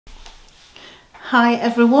Hi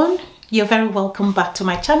everyone, you're very welcome back to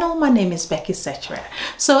my channel. My name is Becky Setra.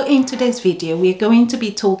 So in today's video we're going to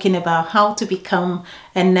be talking about how to become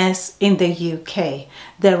a nurse in the UK.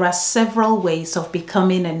 There are several ways of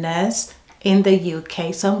becoming a nurse in the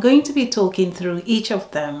UK, so I'm going to be talking through each of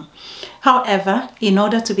them. However, in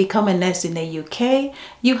order to become a nurse in the UK,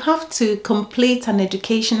 you have to complete an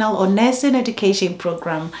educational or nursing education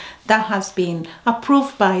program that has been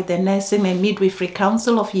approved by the Nursing and Midwifery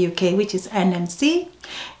Council of UK, which is NMC.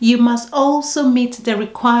 You must also meet the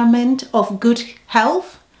requirement of good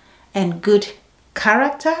health and good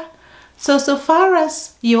character. So far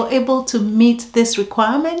as you're able to meet this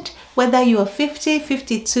requirement, whether you are 50,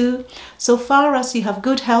 52, so far as you have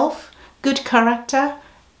good health, good character,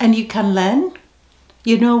 and you can learn,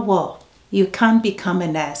 you know what? You can become a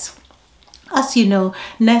nurse. As you know,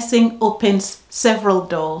 nursing opens several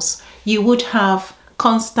doors. You would have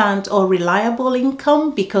constant or reliable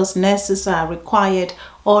income because nurses are required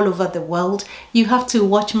all over the world. You have to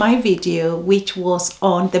watch my video which was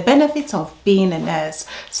on the benefits of being a nurse.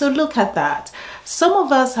 So look at that. Some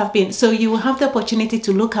of us have been, so you will have the opportunity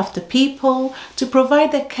to look after people, to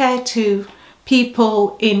provide the care to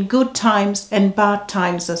people in good times and bad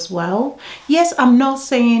times as well. Yes, I'm not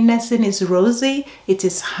saying nursing is rosy. It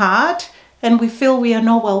is hard and we feel we are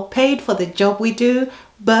not well paid for the job we do,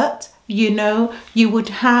 but you know, you would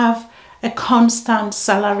have a constant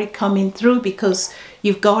salary coming through because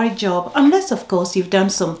you've got a job, unless of course you've done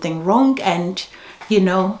something wrong and you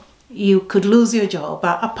know you could lose your job.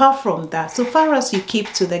 But apart from that, so far as you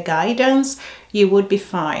keep to the guidance, you would be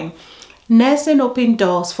fine. Nursing open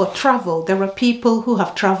doors for travel. There are people who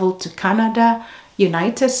have traveled to Canada,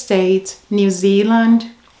 United States, New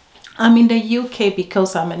Zealand. I'm in the UK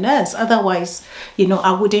because I'm a nurse, otherwise you know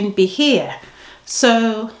I wouldn't be here.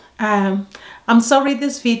 So I'm sorry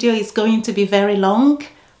this video is going to be very long,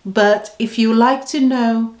 but if you like to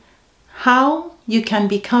know how you can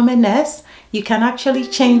become a nurse, you can actually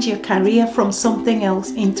change your career from something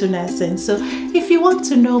else into nursing. So if you want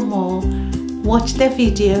to know more, watch the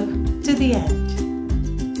video to the end.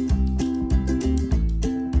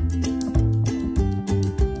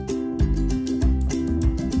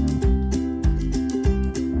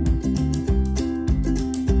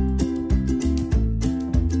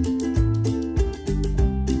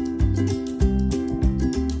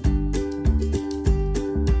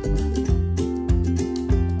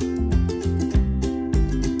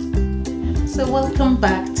 So welcome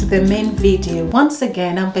back to the main video. Once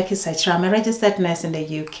again, I'm Becky Setra. I'm a registered nurse in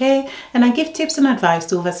the UK and I give tips and advice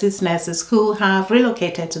to overseas nurses who have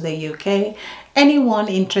relocated to the UK, anyone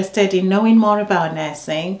interested in knowing more about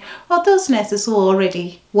nursing, or those nurses who are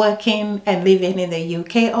already working and living in the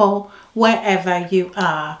UK or wherever you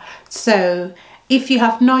are. So if you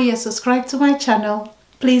have not yet subscribed to my channel,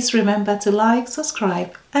 please remember to like,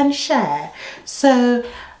 subscribe and share. So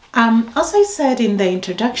as I said in the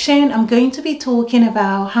introduction, I'm going to be talking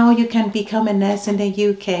about how you can become a nurse in the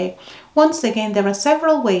UK. Once again, there are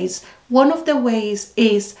several ways. One of the ways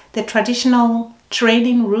is the traditional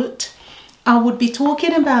training route. I would be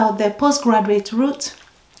talking about the postgraduate route.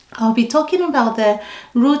 I'll be talking about the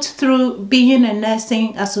route through being a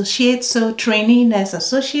nursing associate, so trainee nurse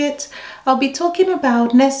associate. I'll be talking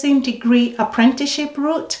about nursing degree apprenticeship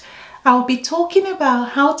route. I'll be talking about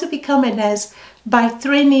how to become a nurse by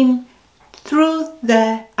training through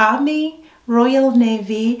the Army, Royal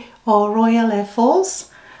Navy or Royal Air Force.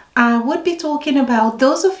 I would be talking about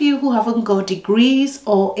those of you who haven't got degrees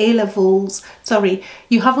or A-levels, sorry,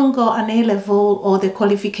 you haven't got an A-level or the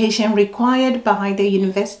qualification required by the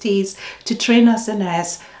universities to train as a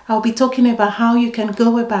nurse. I'll be talking about how you can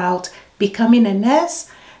go about becoming a nurse.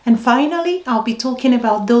 And finally, I'll be talking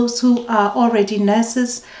about those who are already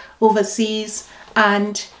nurses overseas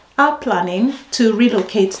and are planning to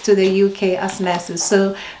relocate to the UK as nurses.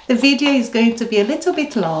 So the video is going to be a little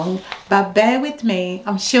bit long, but bear with me.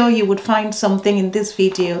 I'm sure you would find something in this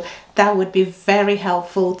video that would be very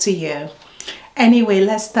helpful to you. Anyway,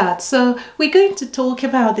 let's start. So we're going to talk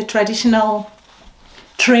about the traditional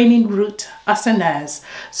training route as a nurse.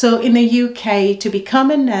 So in the UK, to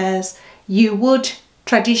become a nurse, you would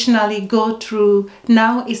traditionally go through,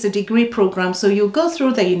 now it's a degree program, so you go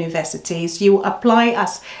through the universities, you apply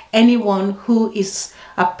as anyone who is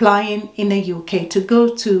applying in the UK to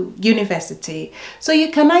go to university. So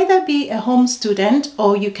you can either be a home student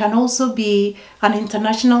or you can also be an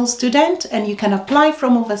international student and you can apply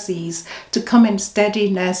from overseas to come and study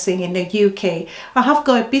nursing in the UK. I have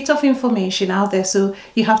got a bit of information out there, so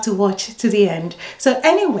you have to watch to the end. So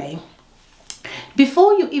anyway,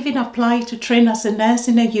 before you even apply to train as a nurse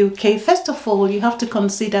in the UK, first of all, you have to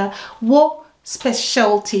consider what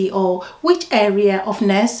specialty or which area of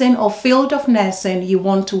nursing or field of nursing you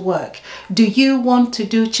want to work. Do you want to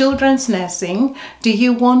do children's nursing? Do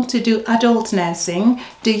you want to do adult nursing?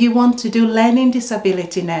 Do you want to do learning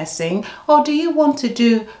disability nursing? Or do you want to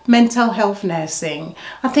do mental health nursing?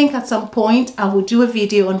 I think at some point I will do a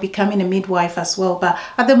video on becoming a midwife as well, but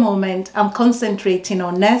at the moment I'm concentrating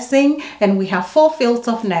on nursing, and we have 4 fields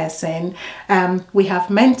of nursing. We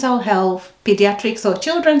have mental health, pediatrics or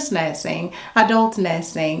children's nursing, adult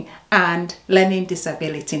nursing, and learning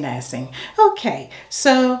disability nursing. Okay,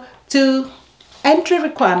 so to entry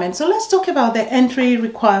requirements. So let's talk about the entry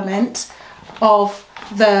requirement of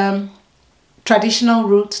the traditional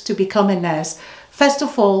route to become a nurse. First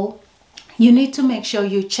of all, you need to make sure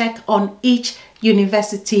you check on each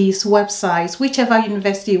university's website, whichever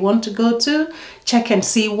university you want to go to, check and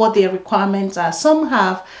see what their requirements are. Some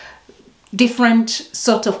have different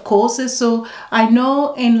sort of courses. So I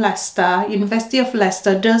know in Leicester, University of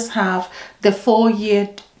Leicester does have the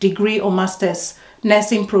 4-year degree or master's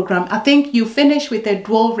nursing program. I think you finish with a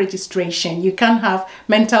dual registration. You can have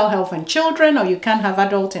mental health and children, or you can have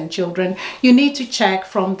adult and children. You need to check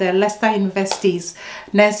from the Leicester University's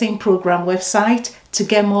nursing program website to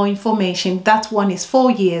get more information. That one is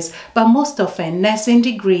 4 years, but most often nursing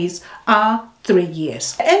degrees are 3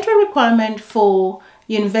 years. The entry requirement for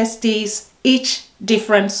universities, each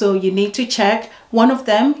different, so you need to check. One of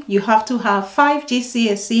them, you have to have 5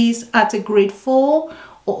 GCSEs at a grade 4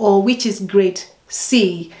 or which is grade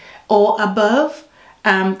C or above,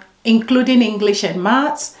 including English and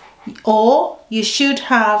maths, or you should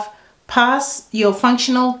have passed your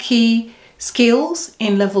functional key skills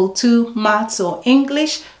in level 2 maths or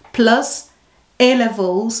English, plus A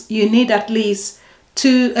levels. You need at least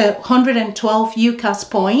 112 UCAS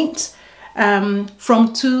points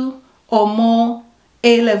from 2 or more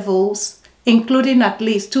A levels, including at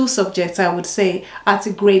least 2 subjects, I would say, at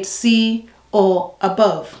a grade C or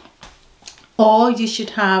above. Or you should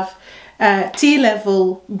have T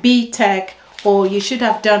level, B Tech, or you should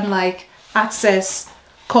have done like access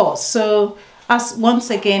course. So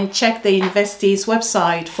once again, check the university's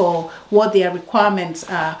website for what their requirements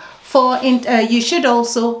are. You should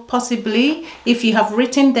also possibly, if you have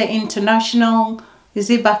written the international,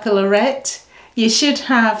 baccalaureate, you should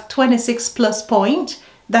have 26 plus point.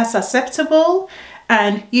 That's acceptable.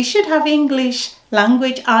 And you should have English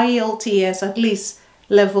language IELTS at least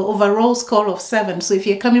level overall score of 7. So if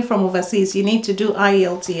you're coming from overseas, you need to do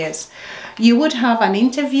IELTS. You would have an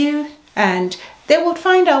interview, and they would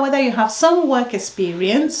find out whether you have some work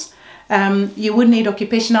experience. You would need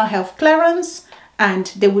occupational health clearance,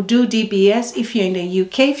 and they would do DBS. If you're in the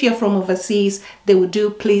UK, if you're from overseas, they would do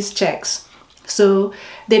police checks. So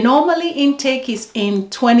the normally intake is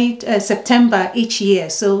in September each year.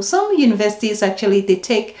 So some universities actually, they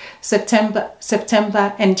take September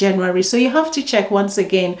and January. So you have to check once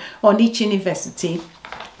again on each university.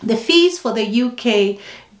 The fees for the UK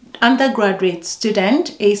undergraduate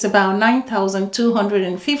student is about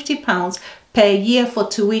 £9,250 per year for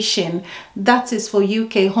tuition. That is for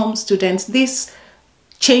UK home students. This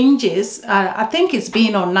changes. I think it's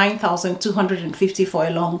been on 9,250 for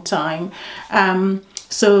a long time.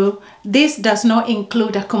 So this does not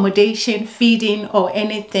include accommodation, feeding, or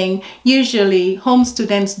anything. Usually home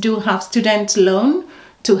students do have student loan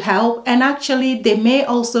to help, and actually they may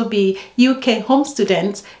also be, UK home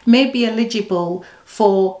students may be eligible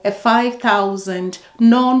for a 5,000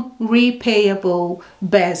 non-repayable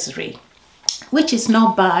bursary, which is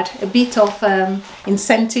not bad. A bit of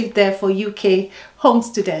incentive there for UK home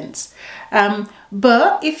students.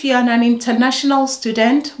 But if you're an international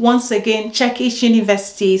student, once again, check each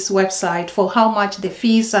university's website for how much the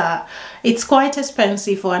fees are. It's quite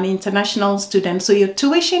expensive for an international student. So your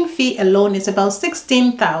tuition fee alone is about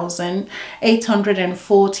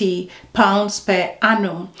 £16,840 per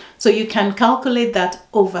annum. So you can calculate that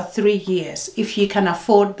over 3 years if you can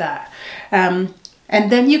afford that. And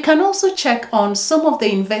then you can also check on some of the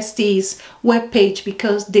universities' webpage,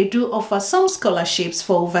 because they do offer some scholarships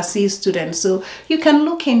for overseas students. So you can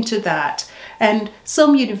look into that. And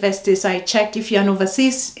some universities I checked, if you're an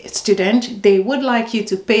overseas student, they would like you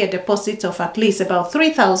to pay a deposit of at least about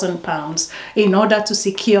 £3,000 in order to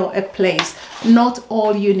secure a place. Not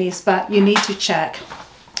all unis, but you need to check.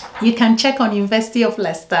 You can check on University of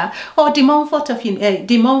Leicester or De Montfort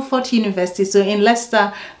University. So in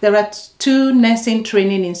Leicester, there are 2 nursing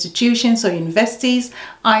training institutions or universities,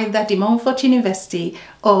 either De Montfort University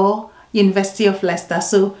or University of Leicester.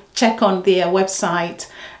 So check on their website.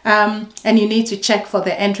 And you need to check for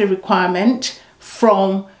the entry requirement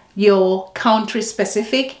from your country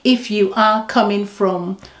specific. If you are coming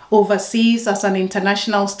from overseas as an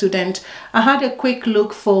international student, I had a quick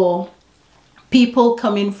look for people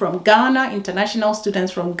coming from Ghana, international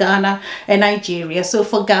students from Ghana and Nigeria. So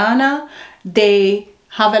for Ghana, they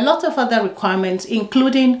have a lot of other requirements,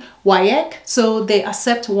 including WAEC. So they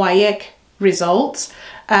accept WAEC results.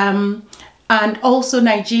 And also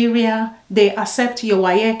Nigeria, they accept your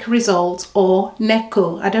WAEC results or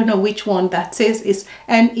NECO. I don't know which one that is. It's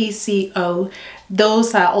NECO.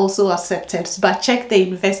 Those are also accepted. But check the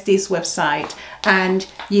university's website, and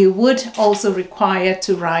you would also require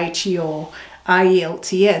to write your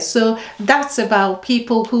IELTS. So that's about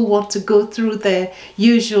people who want to go through the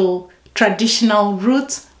usual traditional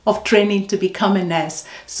route of training to become a nurse.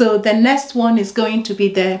 So the next one is going to be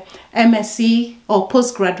the MSc or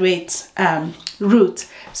postgraduate route.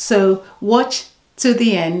 So watch to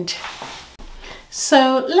the end.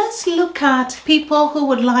 So let's look at people who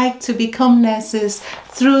would like to become nurses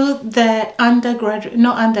through the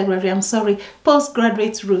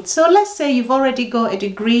postgraduate route. So let's say you've already got a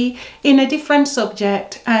degree in a different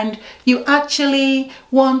subject and you actually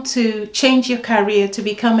want to change your career to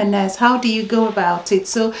become a nurse. How do you go about it?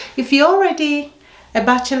 So if you're already a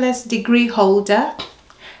bachelor's degree holder,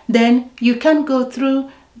 then you can go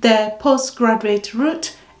through the postgraduate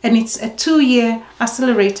route, and it's a 2-year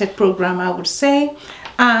accelerated program, I would say.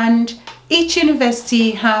 And each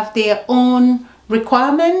university have their own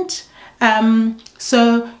requirement.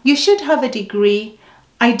 So you should have a degree,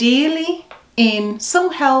 ideally in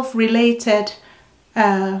some health related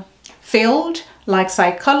field like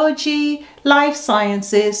psychology, life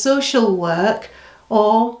sciences, social work,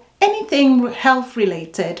 or anything health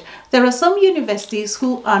related. There are some universities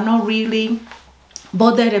who are not really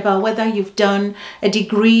bothered about whether you've done a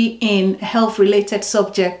degree in health related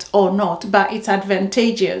subject or not, but it's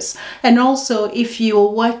advantageous. And also if you're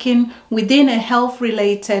working within a health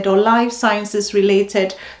related or life sciences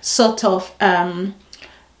related sort of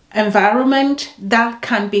environment, that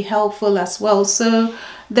can be helpful as well. So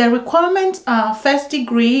the requirements are: first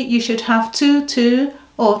degree, you should have 2.2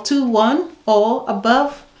 or 2.1 or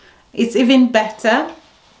above. It's even better.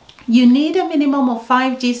 You need a minimum of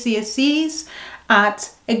 5 GCSEs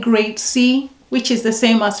at a grade C, which is the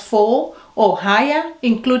same as 4 or higher,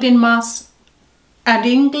 including maths and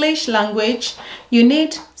English language. You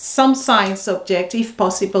need some science subject if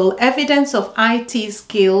possible, evidence of IT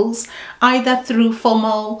skills, either through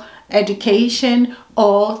formal education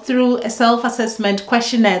or through a self-assessment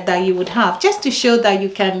questionnaire that you would have, just to show that you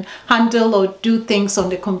can handle or do things on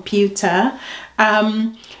the computer.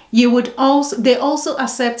 They also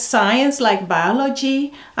accept science like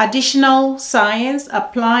biology, additional science,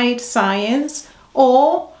 applied science,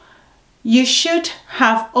 or you should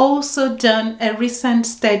have also done a recent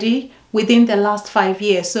study within the last 5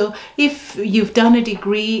 years. So if you've done a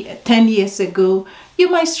degree 10 years ago, you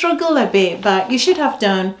might struggle a bit, but you should have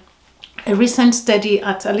done a recent study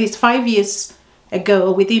at least 5 years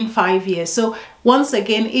ago, within 5 years. So once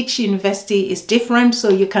again, each university is different, so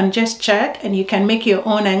you can just check and you can make your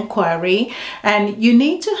own inquiry. And you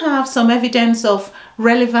need to have some evidence of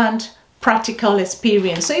relevant practical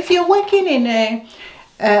experience. So if you're working in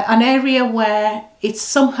an area where it's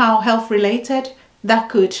somehow health related, that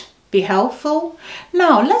could be helpful.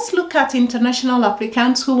 Now let's look at international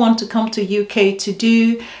applicants who want to come to UK to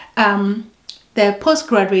do their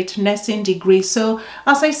postgraduate nursing degree. So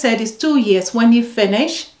as I said, it's 2 years. When you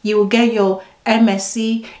finish, you will get your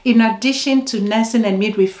MSc in addition to nursing and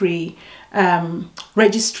midwifery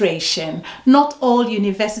registration. Not all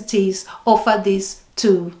universities offer this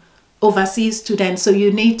to overseas students, so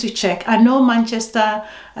you need to check. I know Manchester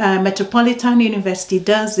Metropolitan University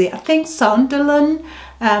does it. I think Sunderland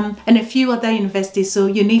and a few other universities, so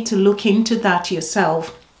you need to look into that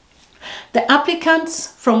yourself. The applicants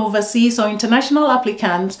from overseas or international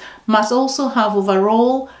applicants must also have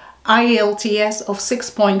overall IELTS of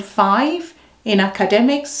 6.5 in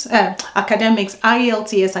academics,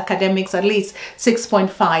 IELTS academics at least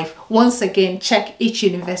 6.5. Once again, check each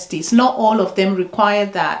university. Not all of them require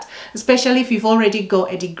that, especially if you've already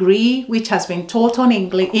got a degree which has been taught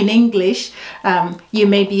in English. You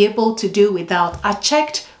may be able to do without. I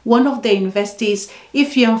checked one of the universities.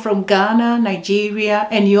 If you're from Ghana, Nigeria,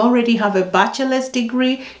 and you already have a bachelor's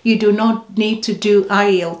degree, you do not need to do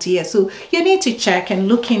IELTS. So you need to check and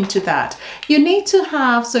look into that. You need to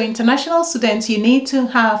have, so international students, you need to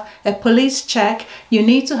have a police check. You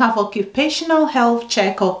need to have occupational health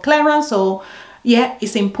check or clearance, or yeah,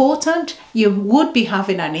 it's important. You would be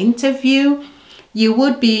having an interview. You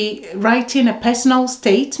would be writing a personal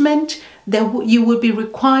statement. You would be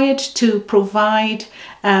required to provide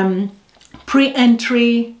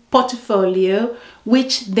pre-entry portfolio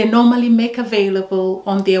which they normally make available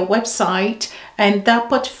on their website, and that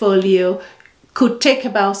portfolio could take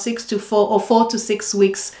about 4 to 6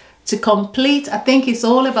 weeks to complete. I think it's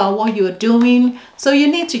all about what you're doing, so you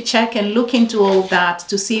need to check and look into all that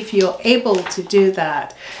to see if you're able to do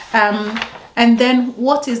that. And then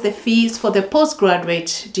what is the fees for the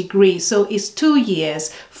postgraduate degree? So it's 2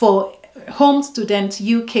 years. For home student,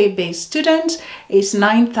 UK based student, it's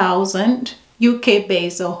 9,000. UK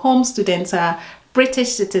based or home students are British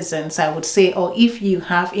citizens, I would say, or if you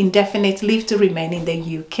have indefinite leave to remain in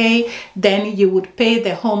the UK, then you would pay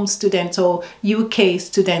the home student or UK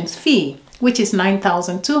student fee, which is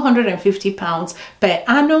 £9,250 per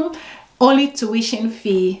annum. Only tuition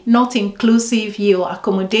fee, not inclusive your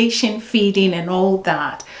accommodation, feeding and all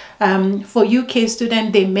that. For UK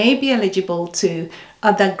students, they may be eligible to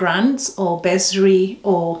other grants or bursary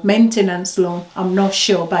or maintenance loan. I'm not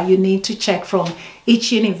sure, but you need to check from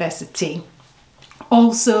each university.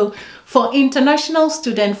 Also, for international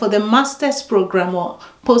students, for the master's program or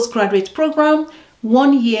postgraduate program,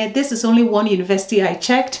 1 year, this is only one university I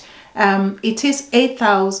checked, it is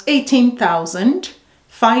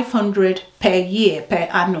 18,500 per year, per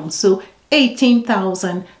annum. So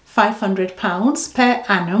 £18,500 per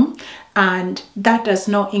annum, and that does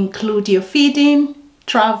not include your feeding,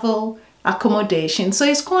 travel, accommodation. So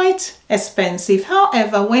it's quite expensive.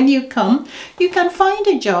 However, when you come, you can find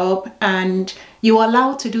a job and you're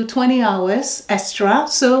allowed to do 20 hours extra.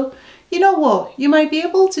 So you know what, you might be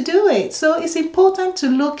able to do it. So it's important to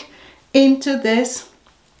look into this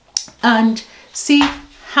and see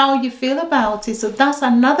how you feel about it. So that's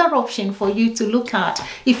another option for you to look at.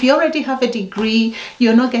 If you already have a degree,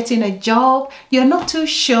 you're not getting a job, you're not too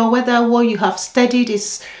sure whether what you have studied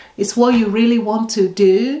is what you really want to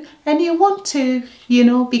do, and you want to, you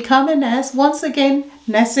know, become a nurse. Once again,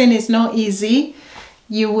 nursing is not easy.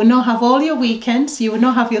 You will not have all your weekends, you will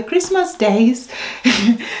not have your Christmas days,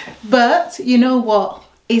 but you know what,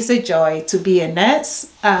 it's a joy to be a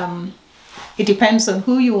nurse. It depends on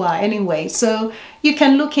who you are anyway, so you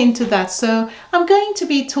can look into that. So I'm going to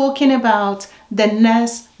be talking about the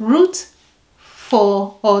nurse route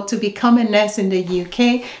for or to become a nurse in the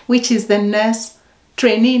UK, which is the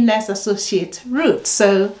trainee nurse associate route.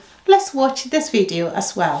 So let's watch this video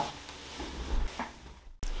as well.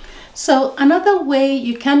 So another way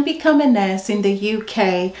you can become a nurse in the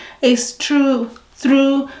UK is through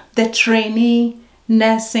the Trainee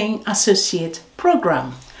Nursing Associate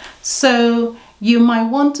program. So you might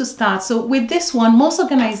want to start. So with this one, most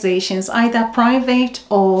organizations, either private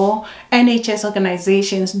or NHS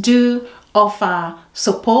organizations, do offer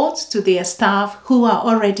support to their staff who are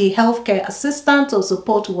already healthcare assistants or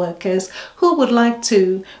support workers who would like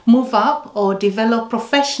to move up or develop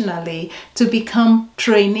professionally to become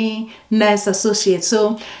trainee nurse associates.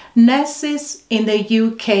 So nurses in the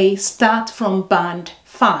UK start from band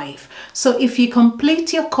 5. So if you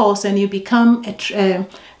complete your course and you become a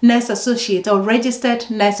nurse associate or registered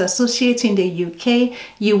nurse associate in the UK,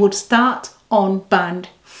 you would start on band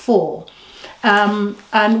 4.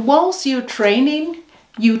 And whilst you're training,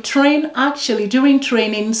 actually during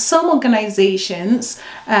training, some organizations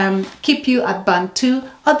keep you at band 2,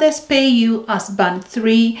 others pay you as band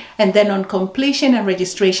 3, and then on completion and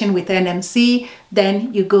registration with NMC,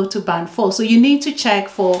 then you go to band 4. So you need to check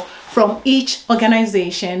from each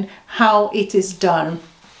organization how it is done.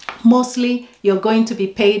 Mostly you're going to be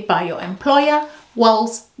paid by your employer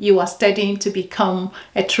whilst you are studying to become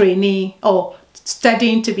a trainee or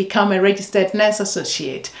studying to become a registered nurse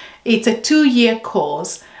associate. It's a 2-year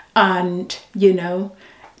course, and you know,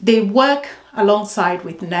 they work alongside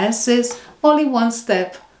with nurses, only one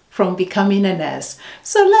step from becoming a nurse.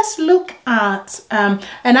 So let's look at, and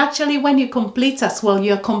actually when you complete as well,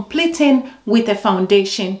 you're completing with a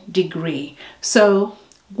foundation degree. So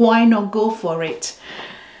why not go for it?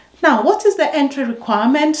 Now, what is the entry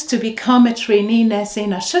requirement to become a trainee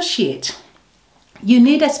nursing associate? You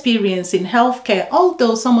need experience in healthcare,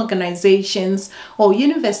 although some organizations or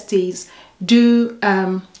universities do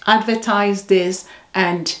advertise this,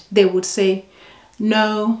 and they would say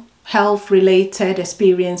no health-related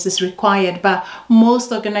experience is required, but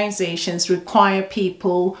most organizations require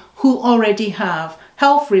people who already have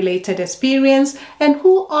health-related experience and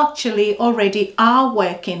who actually already are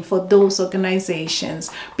working for those organizations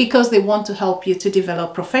because they want to help you to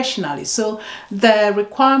develop professionally. So the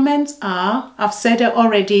requirements are, I've said it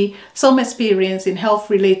already, some experience in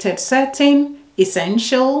health-related setting,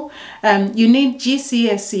 essential. You need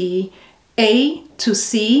GCSE A to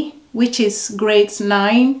C, which is grades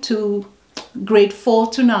 9 to grade 4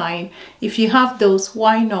 to 9. If you have those,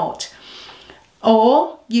 why not?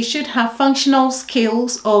 Or you should have functional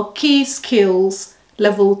skills or key skills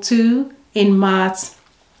level 2 in maths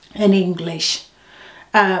and English.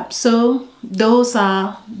 So those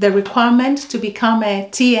are the requirements to become a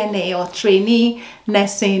TNA or Trainee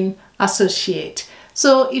Nursing Associate.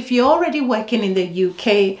 So if you're already working in the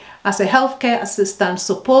UK as a healthcare assistant,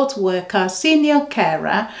 support worker, senior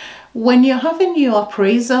carer, when you're having your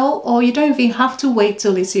appraisal, or you don't even have to wait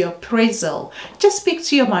till it's your appraisal, just speak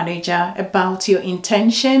to your manager about your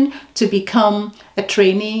intention to become a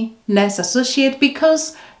Trainee Nurse Associate,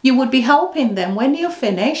 because you would be helping them. When you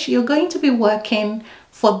finish, you're going to be working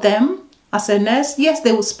for them as a nurse. Yes,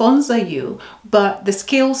 they will sponsor you, but the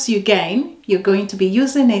skills you gain, you're going to be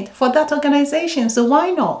using it for that organization. So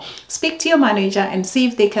why not speak to your manager and see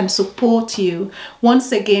if they can support you?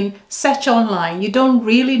 Once again, search online. You don't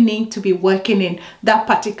really need to be working in that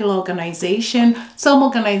particular organization. Some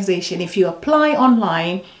organization, if you apply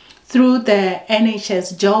online through the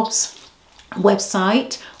NHS jobs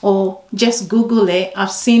website or just Google it,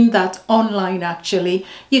 I've seen that online actually.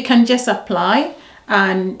 You can just apply,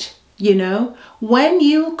 and you know, when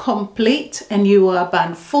you complete and you are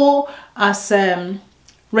band 4 as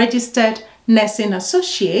registered nursing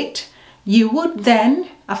associate, you would then,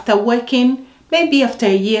 after working, maybe after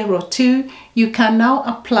a year or 2, you can now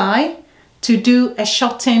apply to do a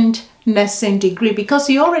shortened nursing degree, because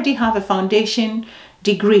you already have a foundation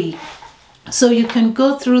degree. So you can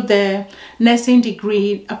go through the nursing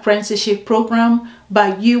degree apprenticeship program,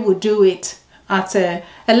 but you would do it at a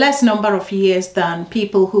less number of years than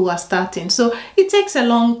people who are starting. So it takes a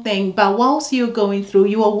long thing, but whilst you're going through,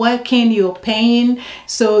 you are working, you're paying,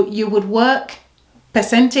 so you would work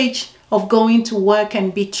percentage of going to work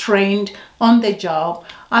and be trained on the job,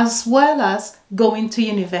 as well as going to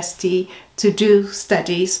university to do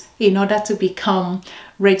studies in order to become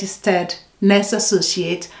registered nurse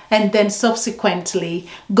associate, and then subsequently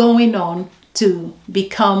going on to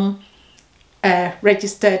become a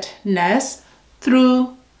registered nurse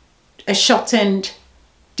through a shortened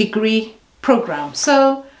degree program.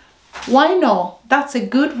 So why not? That's a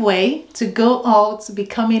good way to go out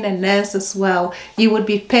becoming a nurse as well. You would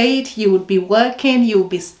be paid, you would be working, you would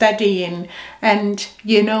be studying, and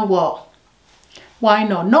you know what? Why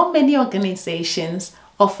not? Not many organizations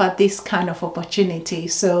offer this kind of opportunity.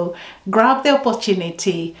 So grab the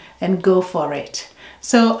opportunity and go for it.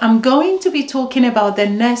 So I'm going to be talking about the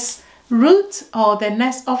nurse route or the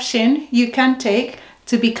nurse option you can take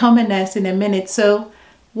to become a nurse in a minute. So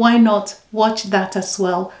why not watch that as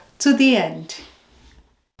well to the end?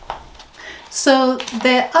 So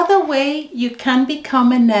the other way you can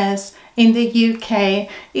become a nurse in the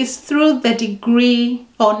UK is through the degree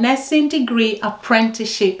or nursing degree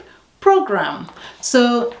apprenticeship program.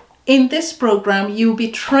 So in this program, you'll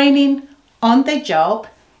be training on the job.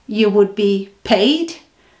 You would be paid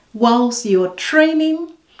whilst you're training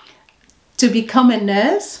to become a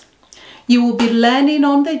nurse. You will be learning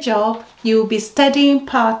on the job. You will be studying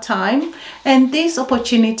part-time. And this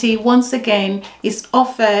opportunity, once again, is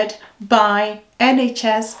offered by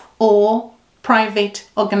NHS or private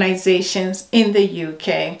organizations in the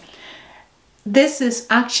UK. This is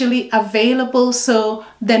actually available. So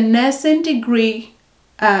the nursing degree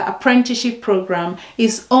apprenticeship program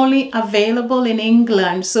is only available in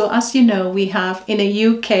England. So as you know, we have in the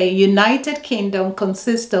UK, United Kingdom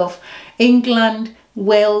consists of England,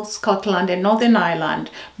 Wales, Scotland and Northern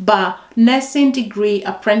Ireland. But nursing degree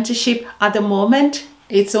apprenticeship at the moment,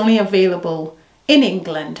 it's only available in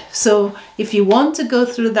England. So if you want to go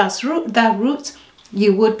through that route,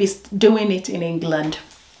 you would be doing it in England.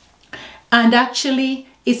 And actually,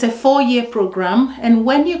 it's a 4-year program. And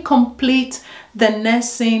when you complete the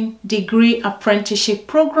nursing degree apprenticeship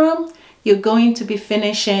program, you're going to be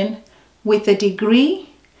finishing with a degree.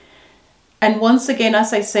 And once again,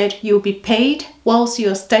 as I said, you'll be paid whilst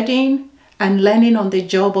you're studying and learning on the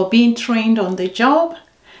job or being trained on the job.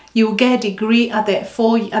 You'll get a degree at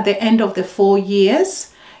the end of the 4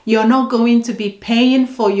 years. You're not going to be paying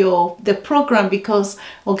for the program, because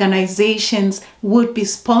organizations would be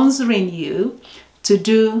sponsoring you to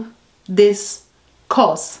do this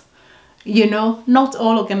course. You know, not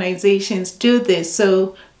all organizations do this.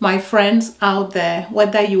 So my friends out there,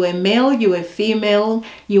 whether you are male, you are female,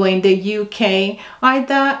 you are in the UK,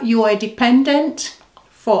 either you are a dependent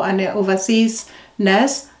for an overseas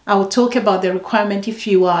nurse. I will talk about the requirement if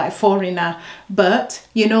you are a foreigner, but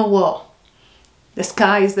you know what? The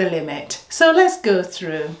sky is the limit. So let's go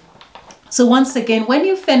through. So once again, when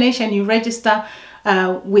you finish and you register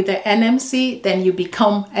with the NMC, then you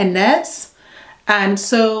become a nurse. And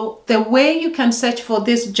so the way you can search for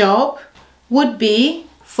this job would be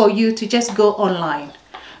for you to just go online.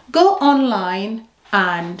 Go online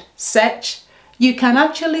and search. you can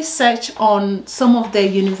actually search on some of the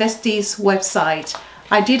universities' website.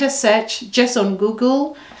 I did a search just on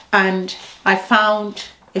Google and I found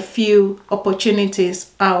a few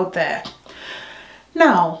opportunities out there.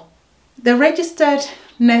 Now, the registered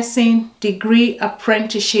nursing degree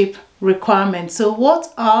apprenticeship requirements. So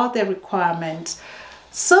what are the requirements?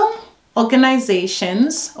 Some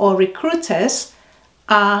organizations or recruiters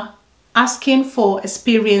are asking for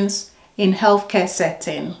experience in healthcare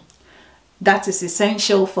setting. That is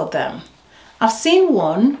essential for them. I've seen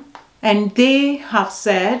one and they have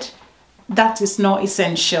said that is not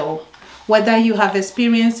essential. Whether you have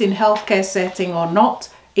experience in healthcare setting or not,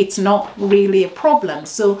 it's not really a problem.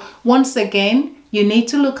 So once again, you need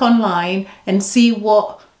to look online and see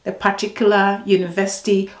what the particular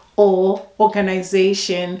university or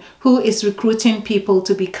organization who is recruiting people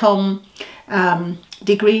to become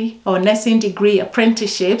degree or nursing degree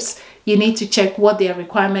apprenticeships. You need to check what their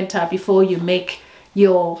requirements are before you make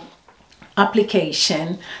your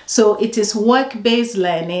application. So it is work-based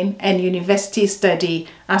learning and university study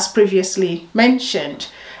as previously mentioned.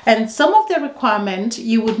 And some of the requirements,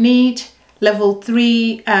 you would need level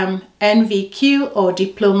 3 NVQ or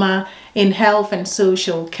diploma in health and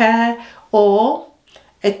social care, or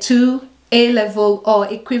a 2 A-level or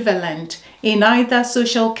equivalent in either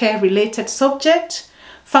social care related subject,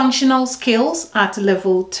 functional skills at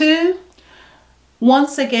level 2.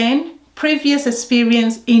 Once again, previous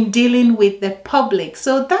experience in dealing with the public.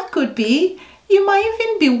 So that could be, you might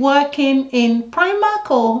even be working in Primark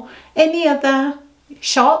or any other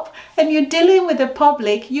shop and you're dealing with the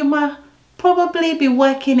public. You might probably be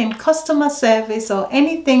working in customer service or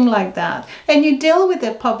anything like that, and you deal with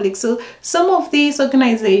the public. So some of these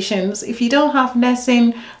organizations, if you don't have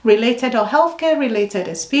nursing related or healthcare related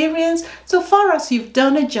experience, so far as you've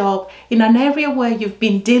done a job in an area where you've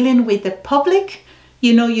been dealing with the public,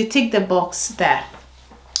 you know, you tick the box there.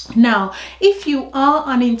 Now, if you are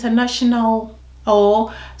an international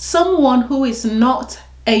or someone who is not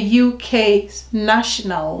a UK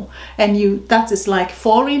national and that is like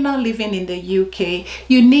foreigner living in the UK,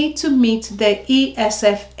 you need to meet the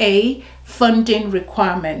ESFA funding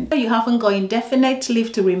requirement. You haven't got indefinite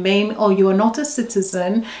leave to remain or you are not a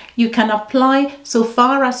citizen, you can apply so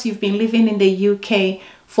far as you've been living in the UK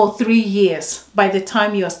for 3 years by the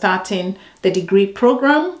time you're starting the degree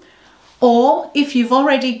program. Or if you've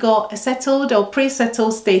already got a settled or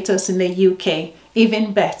pre-settled status in the UK,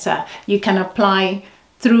 even better, you can apply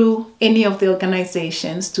through any of the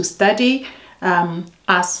organizations to study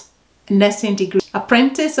as nursing degree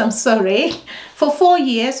apprentice, for 4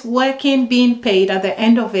 years, working, being paid. At the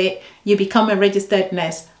end of it, you become a registered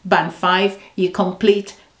nurse, band 5, you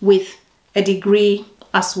complete with a degree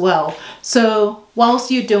as well. So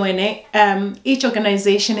whilst you're doing it, each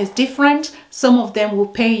organization is different. Some of them will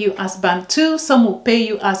pay you as band 2, some will pay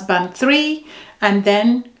you as band 3, and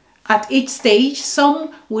then at each stage,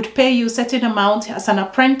 some would pay you a certain amount as an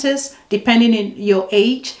apprentice, depending on your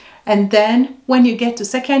age. And then when you get to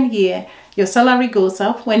 2nd year, your salary goes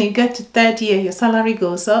up. When you get to 3rd year, your salary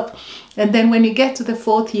goes up. And then when you get to the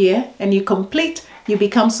 4th year and you complete, you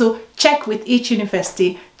become, so check with each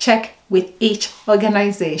university, check with each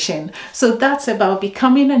organization. So that's about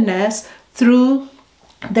becoming a nurse through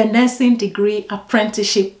the nursing degree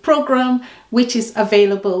apprenticeship program, which is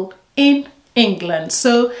available in England.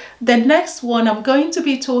 So the next one I'm going to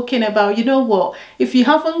be talking about, you know what, if you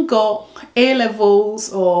haven't got A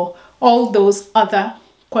levels or all those other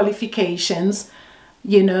qualifications,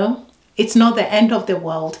 you know, it's not the end of the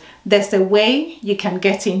world. There's a way you can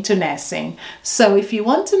get into nursing. So if you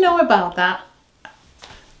want to know about that,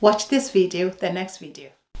 watch this video, the next video.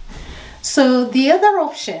 So the other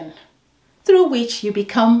option through which you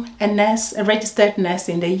become a nurse, a registered nurse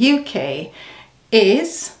in the UK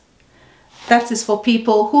is, that is for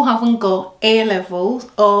people who haven't got A levels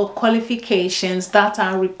or qualifications that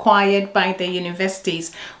are required by the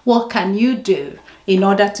universities. What can you do in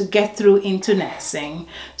order to get through into nursing?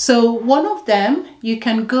 So one of them, you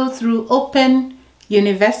can go through Open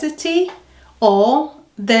University, or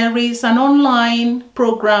there is an online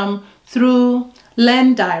program through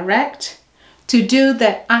Learn Direct to do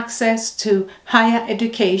the access to higher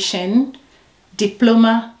education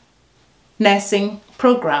diploma nursing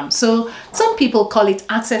program. So some people call it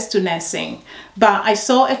access to nursing, but I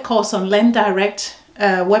saw a course on Learn Direct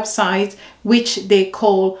website which they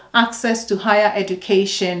call access to higher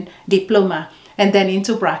education diploma, and then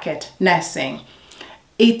into bracket nursing.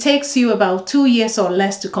 It takes you about 2 years or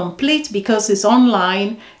less to complete because it's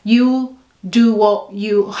online. You do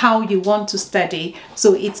how you want to study,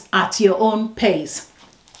 so it's at your own pace.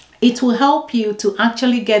 It will help you to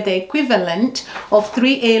actually get the equivalent of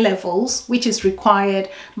 3 A levels, which is required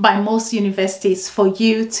by most universities for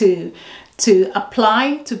you to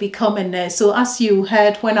apply to become a nurse. So as you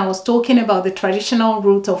heard when I was talking about the traditional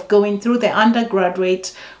route of going through the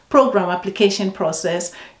undergraduate program application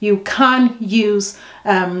process, you can use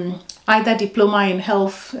either diploma in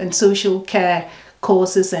health and social care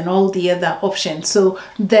courses and all the other options. So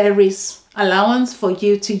there is allowance for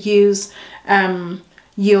you to use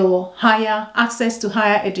your access to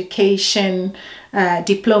higher education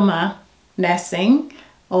diploma nursing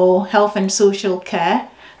or health and social care.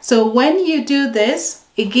 So when you do this,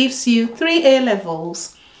 it gives you 3 A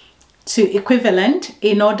levels to equivalent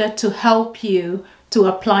in order to help you to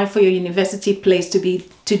apply for your university place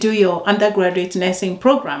to do your undergraduate nursing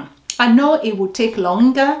program. I know it would take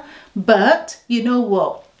longer, but you know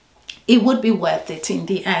what? It would be worth it in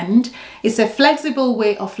the end. It's a flexible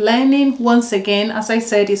way of learning. Once again, as I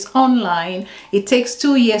said, it's online. It takes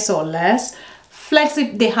 2 years or less.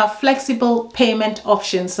 They have flexible payment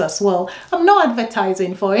options as well. I'm not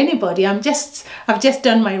advertising for anybody. I've just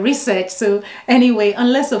done my research. So anyway,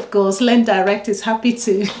 unless of course Learn Direct is happy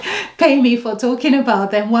to pay me for talking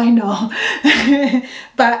about them, why not?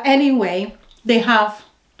 But anyway, they have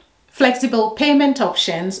flexible payment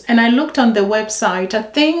options, and I looked on the website. I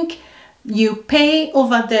think you pay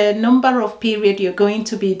over the number of period you're going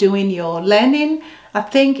to be doing your learning. I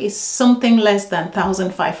think it's something less than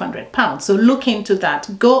 £1,500. So look into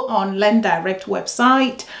that. Go on Learn Direct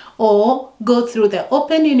website or go through the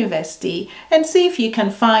Open University and see if you can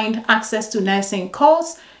find access to nursing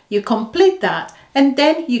course. You complete that and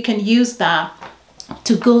then you can use that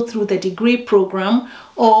to go through the degree program,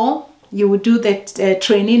 or you would do the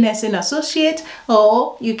Trainee Nursing Associate,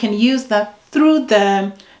 or you can use that through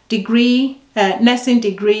the nursing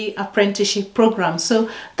degree apprenticeship program. So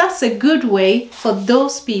that's a good way for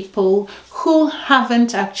those people who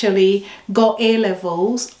haven't actually got A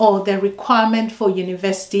levels or the requirement for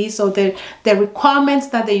universities, or the requirements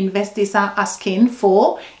that the universities are asking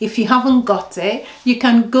for. If you haven't got it, you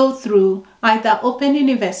can go through either Open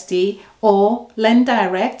University or Learn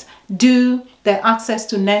Direct, do the Access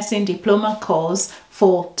to Nursing Diploma course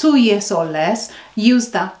for 2 years or less, use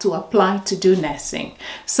that to apply to do nursing.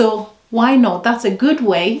 So why not? That's a good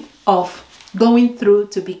way of going through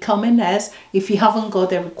to become a nurse if you haven't got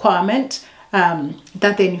the requirement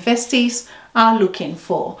that the universities are looking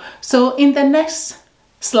for. So in the next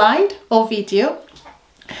slide or video,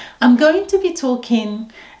 I'm going to be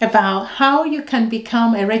talking about how you can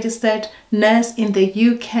become a registered nurse in the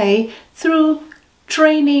UK through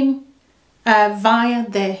training via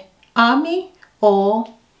the army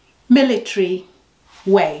or military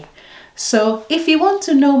way. So if you want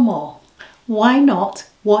to know more, why not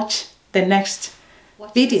watch the next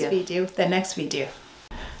video.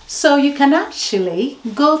 So you can actually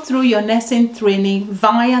go through your nursing training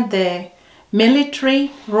via the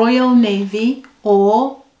military, Royal Navy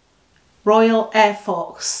or Royal Air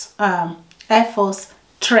Force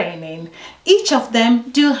training. Each of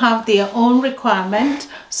them do have their own requirement,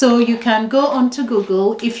 so you can go onto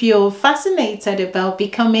Google if you're fascinated about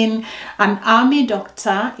becoming an army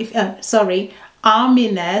doctor,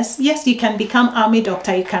 army nurse. Yes, you can become army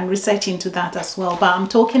doctor. You can research into that as well, but I'm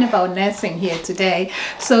talking about nursing here today.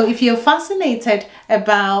 So if you're fascinated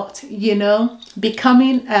about,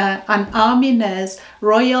 becoming an army nurse,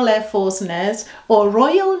 Royal Air Force nurse, or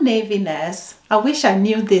Royal Navy nurse, I wish I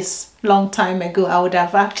knew this long time ago. I would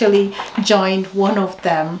have actually joined one of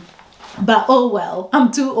them. But oh well,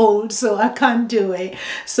 I'm too old, so I can't do it.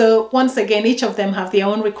 So once again, each of them have their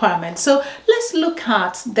own requirements. So let's look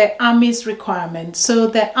at the Army's requirement. So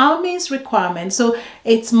the Army's requirement, so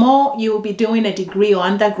it's more, you will be doing a degree or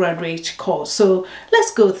undergraduate course. So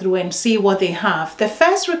let's go through and see what they have. The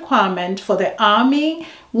first requirement for the Army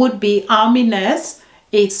would be Army nurse.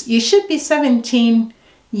 You should be 17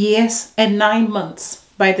 years and 9 months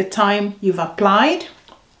by the time you've applied.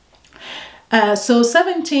 So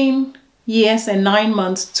 17 years and 9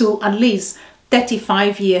 months to at least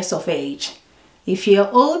 35 years of age. If you're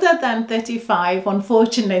older than 35,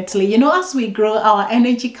 unfortunately, as we grow, our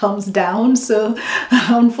energy comes down. So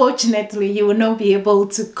unfortunately, you will not be able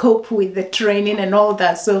to cope with the training and all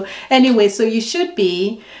that. So anyway, so you should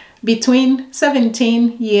be between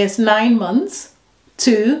 17 years, 9 months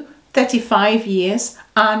to 35 years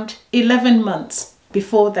and 11 months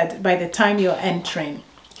before that, by the time you're entering.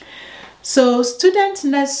 So student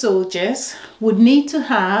nurse soldiers would need to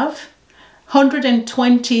have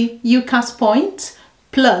 120 UCAS points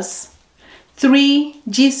plus 3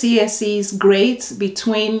 GCSEs grades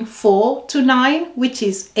between 4 to 9, which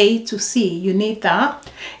is A to C. You need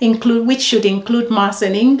that, which should include Maths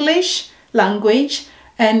and English language.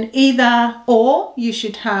 And either or, you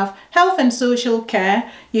should have health and social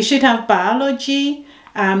care, you should have biology,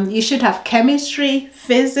 you should have chemistry,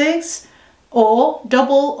 physics, or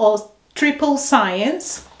double or triple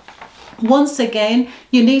science. Once again,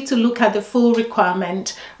 you need to look at the full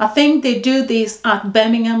requirement. I think they do this at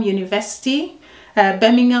Birmingham University,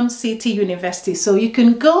 Birmingham City University. So you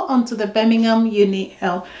can go onto the Birmingham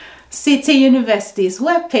City University's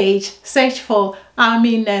webpage, search for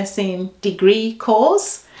Army Nursing Degree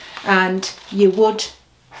course, and you would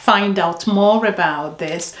find out more about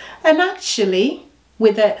this. And actually,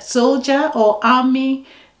 with a soldier or Army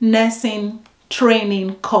Nursing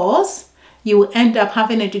training course, you will end up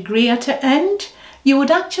having a degree at the end. You would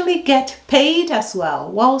actually get paid as well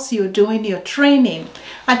whilst you're doing your training.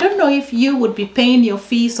 I don't know if you would be paying your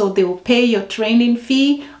fees or they will pay your training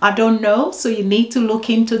fee. I don't know. So you need to look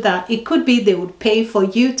into that. It could be they would pay for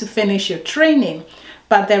you to finish your training,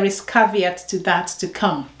 but there is caveat to that to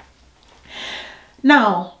come.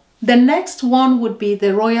 Now, the next one would be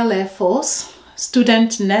the Royal Air Force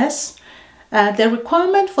Student Nurse. The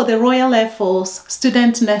requirement for the Royal Air Force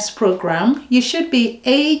Student Nurse Program, you should be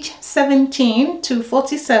age 17 to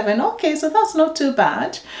 47. Okay, so that's not too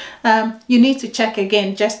bad. You need to check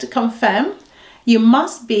again just to confirm. You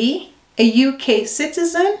must be a UK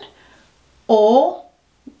citizen or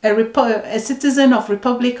a citizen of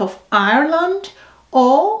Republic of Ireland,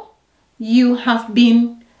 or you have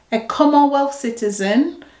been a Commonwealth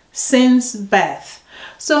citizen since birth.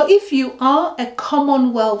 So if you are a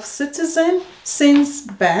Commonwealth citizen since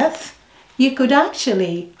birth, you could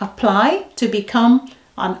actually apply to become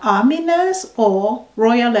an Army nurse or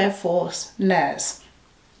Royal Air Force nurse.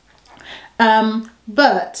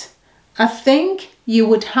 But I think you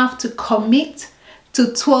would have to commit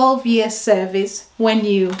to 12 years service when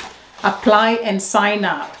you apply and sign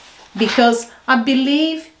up, because I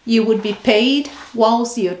believe you would be paid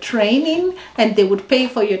whilst you're training and they would pay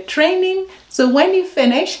for your training. So when you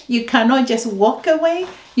finish, you cannot just walk away.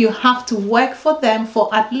 You have to work for them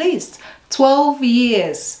for at least 12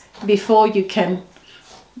 years before you can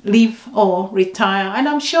leave or retire. And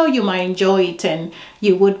I'm sure you might enjoy it and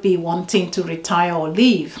you would be wanting to retire or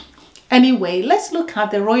leave. Anyway, let's look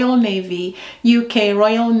at the Royal Navy, UK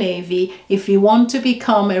Royal Navy. If you want to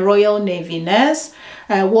become a Royal Navy nurse,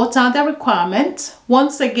 what are the requirements?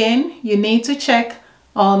 Once again, you need to check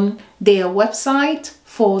on their website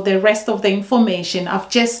for the rest of the information. I've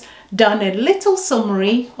just done a little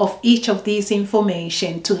summary of each of these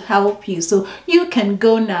information to help you, so you can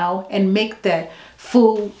go now and make the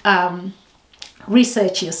full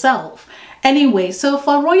research yourself. Anyway, so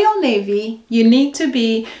for Royal Navy, you need to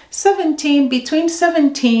be between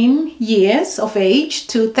 17 years of age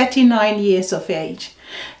to 39 years of age.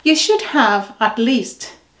 You should have at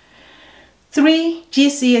least 3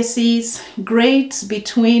 GCSEs grades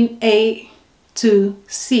between A to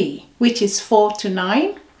C, which is 4 to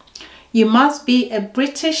 9. You must be a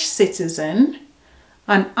British citizen,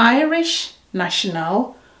 an Irish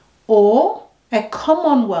national, or a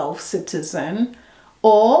Commonwealth citizen,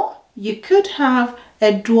 or you could have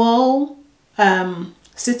a dual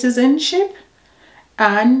citizenship.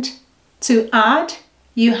 And to add,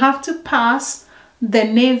 you have to pass the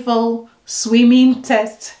naval swimming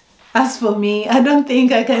test. As for me, I don't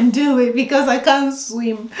think I can do it because I can't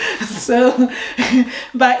swim. So,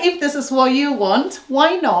 but if this is what you want,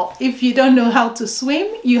 why not? If you don't know how to swim,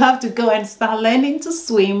 you have to go and start learning to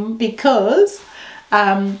swim, because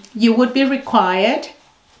you would be required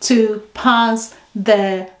to pass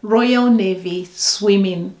the Royal Navy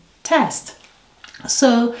swimming test.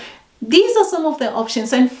 So these are some of the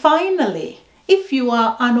options. And finally, if you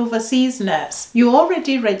are an overseas nurse, you're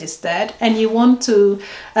already registered and you want to,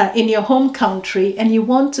 in your home country, and you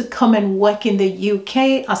want to come and work in the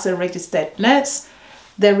UK as a registered nurse,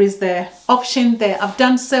 there is the option there. I've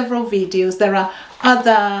done several videos. There are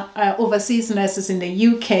other overseas nurses in the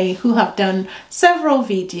UK who have done several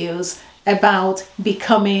videos about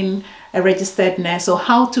becoming a registered nurse or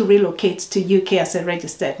how to relocate to UK as a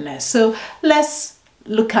registered nurse. So let's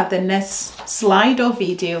look at the next slide or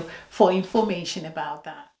video for information about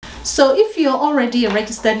that. So if you're already a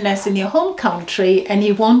registered nurse in your home country and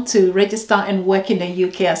you want to register and work in the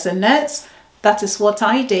UK as a nurse, that is what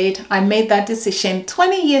I did. I made that decision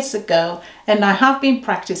 20 years ago, and I have been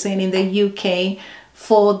practicing in the UK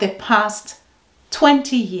for the past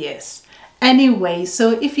 20 years. Anyway,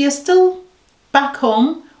 so if you're still back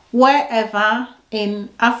home, wherever in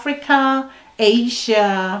Africa,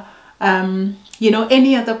 Asia,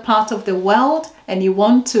 any other part of the world, and you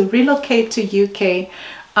want to relocate to UK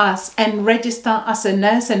and register as a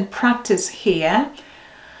nurse and practice here,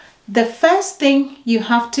 the first thing you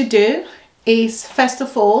have to do is, first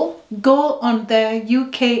of all, go on the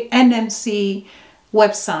UK NMC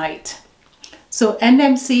website. So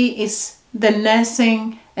NMC is the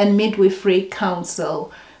Nursing and Midwifery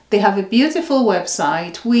Council. They have a beautiful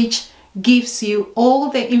website which gives you all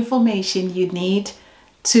the information you need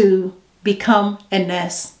to become a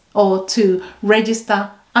nurse or to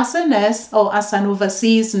register as a nurse or as an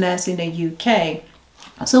overseas nurse in the UK.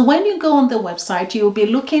 So when you go on the website, you'll be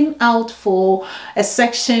looking out for a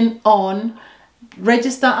section on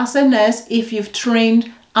register as a nurse if you've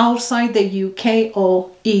trained outside the UK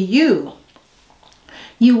or EU.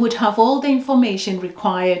 You would have all the information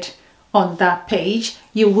required on that page.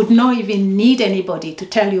 You would not even need anybody to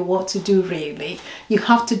tell you what to do, really. You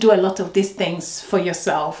have to do a lot of these things for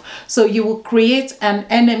yourself. So you will create an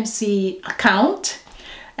NMC account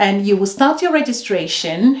and you will start your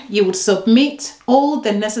registration. You would submit all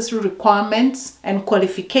the necessary requirements and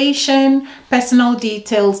qualification, personal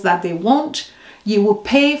details that they want. You will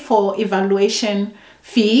pay for evaluation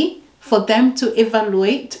fee for them to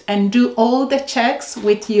evaluate and do all the checks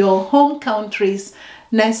with your home country's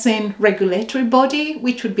nursing regulatory body,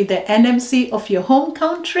 which would be the NMC of your home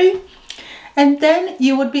country. And then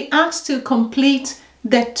you would be asked to complete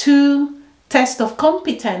the 2 tests of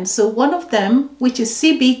competence. So one of them, which is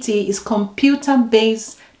CBT, is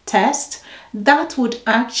computer-based test. That would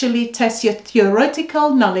actually test your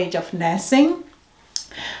theoretical knowledge of nursing.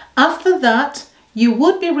 After that, you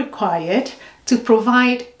would be required to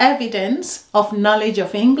provide evidence of knowledge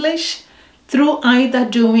of English through either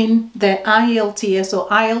doing the IELTS or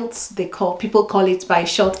IELTS, people call it by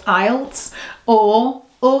short IELTS, or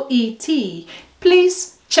OET.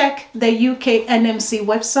 Please check the UK NMC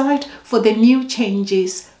website for the new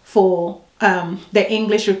changes for the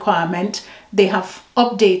English requirement. They have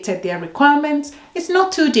updated their requirements. It's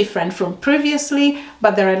not too different from previously,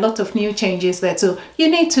 but there are a lot of new changes there, so you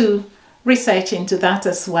need to research into that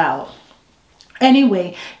as well.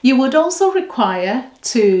 Anyway, you would also require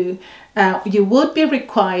to be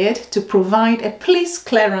required to provide a police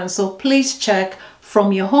clearance or police check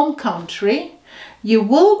from your home country. You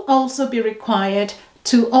will also be required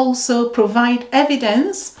to also provide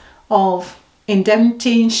evidence of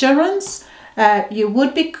indemnity insurance. You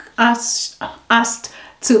would be asked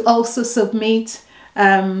to also submit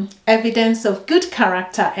evidence of good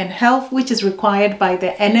character and health, which is required by the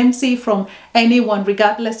NMC from anyone,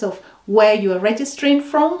 regardless of where you are registering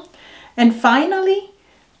from. And finally,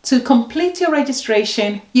 to complete your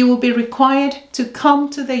registration, you will be required to come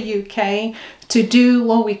to the UK to do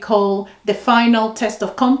what we call the final test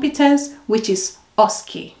of competence, which is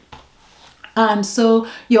OSCE. And so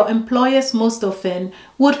your employers most often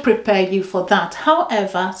would prepare you for that.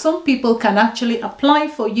 However, some people can actually apply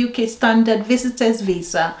for UK standard visitors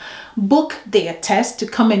visa, book their test to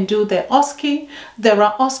come and do the OSCE. There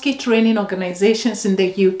are OSCE training organizations in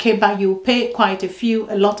the UK, but you pay quite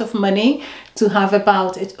a lot of money to have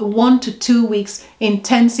about 1 to 2 weeks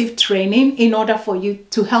intensive training in order for you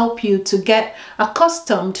to help you to get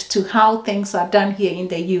accustomed to how things are done here in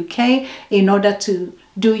the UK in order to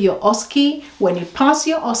do your OSCE. When you pass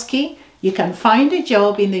your OSCE, you can find a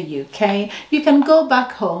job in the UK. You can go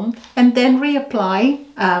back home and then reapply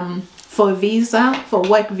for a visa, for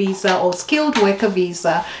work visa or skilled worker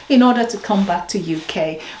visa in order to come back to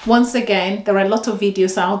UK. Once again, there are a lot of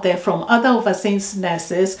videos out there from other overseas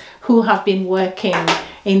nurses who have been working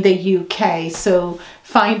in the UK. So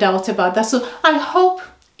find out about that. So I hope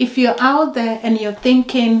if you're out there and you're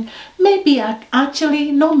thinking, maybe I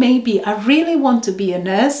really want to be a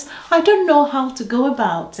nurse. I don't know how to go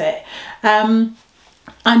about it.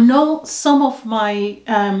 I know some of my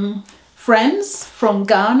friends from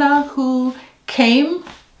Ghana who came,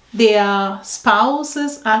 their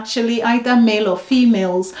spouses, actually either male or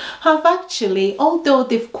females, have actually, although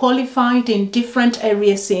they've qualified in different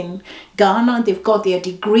areas in Ghana, they've got their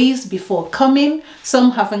degrees before coming.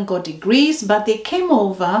 Some haven't got degrees, but they came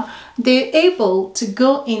over, they're able to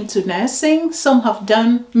go into nursing. Some have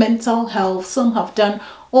done mental health, some have done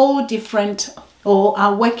all different or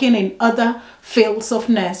are working in other fields of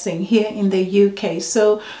nursing here in the UK.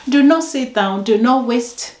 So do not sit down, do not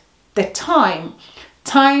waste the time.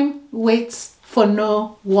 Time waits for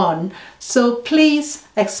no one. So please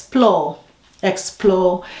explore.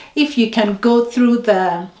 If you can go through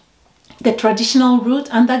the traditional route,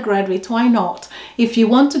 undergraduate, why not? If you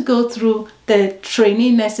want to go through the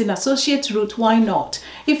trainee nursing associate route, why not?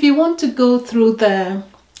 If you want to go through the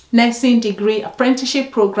nursing degree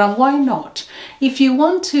apprenticeship program, why not? If you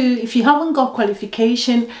haven't got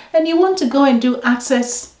qualification and you want to go and do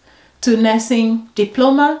access to nursing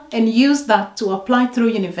diploma and use that to apply through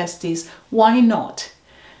universities, why not?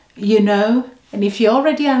 You know, and if you're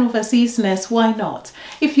already an overseas nurse, why not?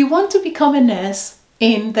 If you want to become a nurse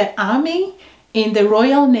in the Army, in the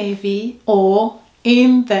Royal Navy, or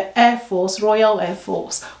in the Air Force, Royal Air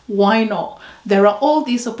Force, why not? There are all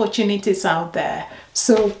these opportunities out there.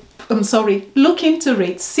 So look into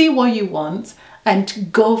it, see what you want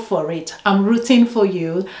and go for it. I'm rooting for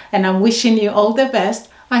you and I'm wishing you all the best.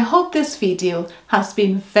 I hope this video has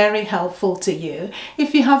been very helpful to you.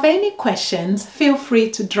 If you have any questions, feel free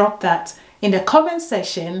to drop that in the comment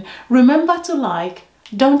section. Remember to like,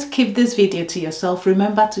 don't keep this video to yourself.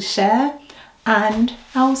 Remember to share, and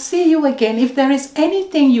I'll see you again. If there is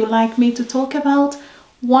anything you like me to talk about,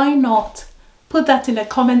 why not put that in the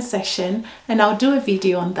comment section and I'll do a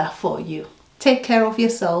video on that for you. Take care of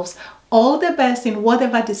yourselves. All the best in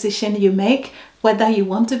whatever decision you make, whether you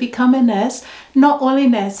want to become a nurse. Not only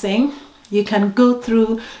nursing, you can go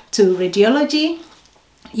through to radiology.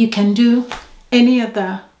 You can do any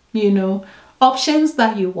other, options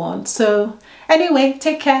that you want. So anyway,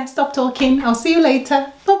 take care. Stop talking. I'll see you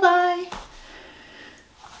later. Bye-bye.